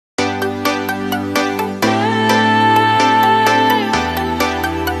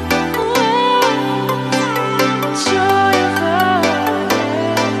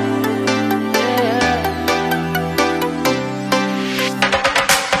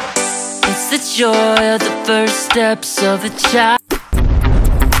joy of the first steps of a child.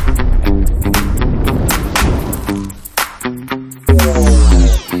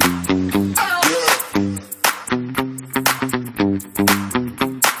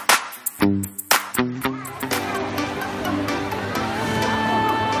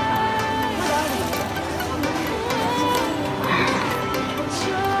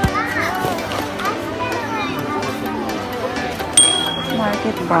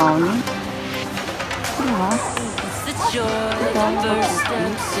 Market brownie. It's the joy of the first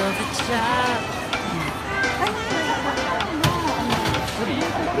steps of a child.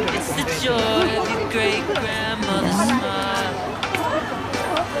 It's the joy of your great grandmother's smile.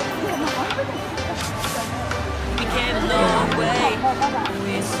 We came a long way. We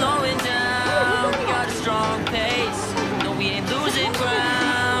ain't slowing down. We got a strong pace. No, we ain't losing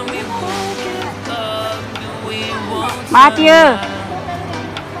ground. We won't give up. No, we won't. Matthew.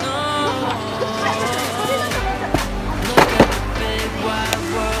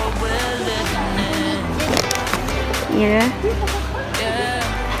 Yeah.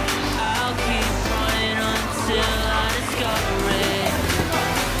 I'll keep running until I discover it.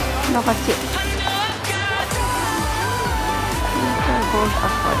 No, kecil. Itu goes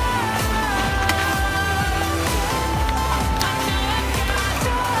upward.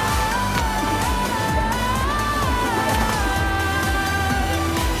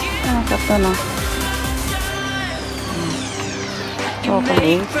 Satu no.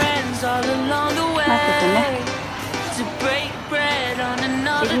 Chocolate. Masih tu ne.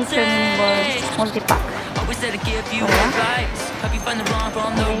 Signature member multi-pack.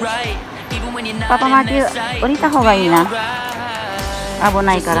 Papa Matthew, 降りた方がいいな。危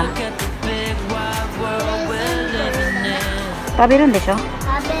ないから。食べるんでしょ？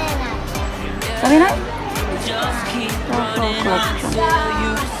食べない？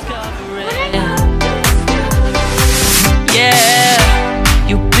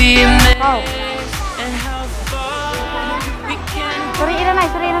それいらない、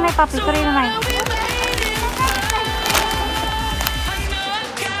それいらない、パピ、それいらない。ち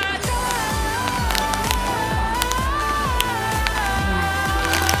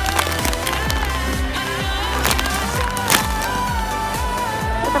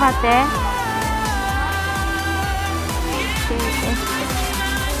ょっと待って。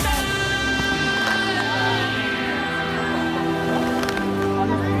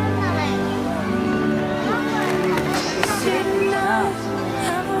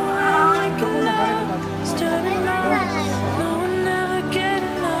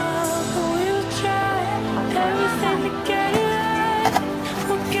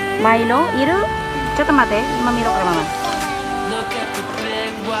マイロいる？ちょっと待って、今見ろからママ。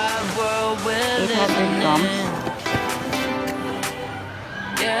It has been drums.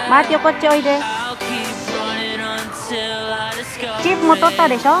 マーティオこっちおいで。チップも取った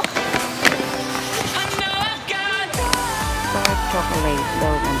でしょ？ Chocolate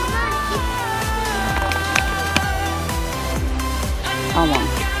golden. Almond.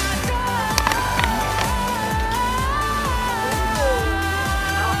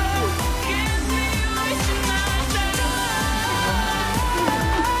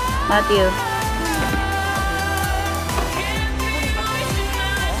 Matthew.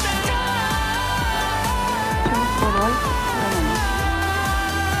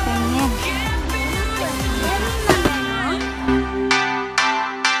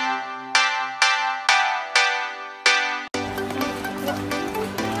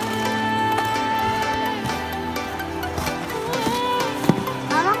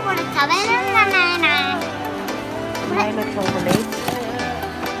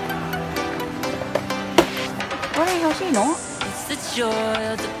 It's the joy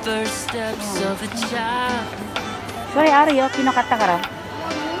of the first steps of a child. それあるよ、昨日買ったから。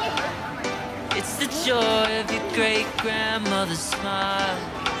It's the joy of your great grandmother's smile.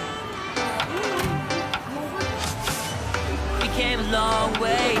 We came a long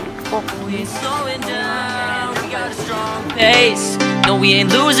way. We ain't slowing down. We got a strong pace. No, we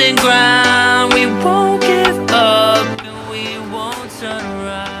ain't losing ground. We won't give up. No, we won't turn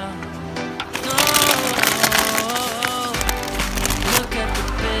around. No. Look at the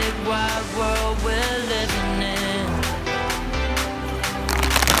big wide world we're living in.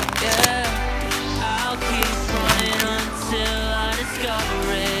 Yeah, I'll keep running until I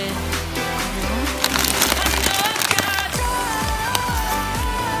discover it.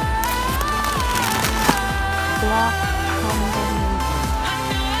 Black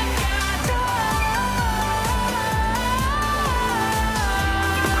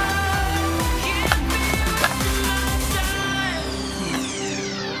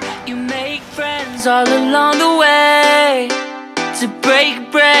You make friends all along the way to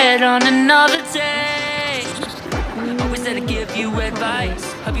break bread on another day. Always there to give you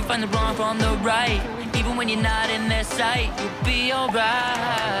advice, help you find the wrong from the right. Even when you're not in their sight, you'll be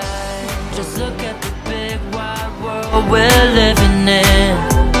alright. Just look at the big wide world we're living in.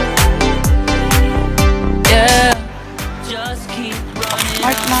 Yeah, just keep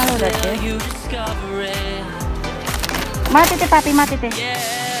running until you discover it. Matite, papi, matite. Yeah,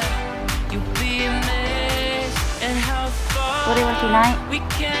 you'll be amazed at how far we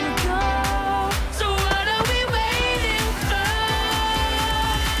can go. So what are we waiting for?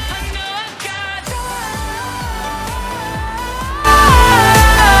 I know I got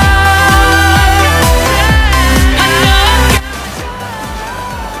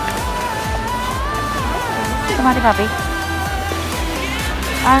Mati, papi.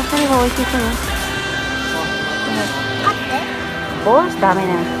 Ah, sorry, oishi ito. Oh, dami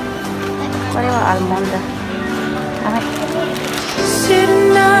na. Kore wa almond. Dami.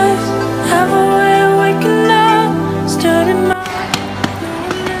 Sitting nights, have a way of waking up, starting my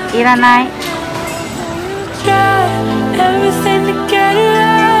Iranai. try everything to get it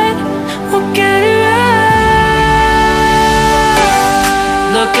right. We'll get it right.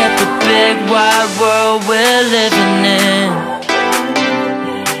 Look at the big wide world we're living in.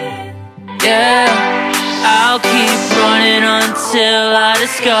 Yeah, I'll keep running until I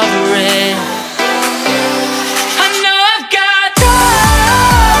discover it.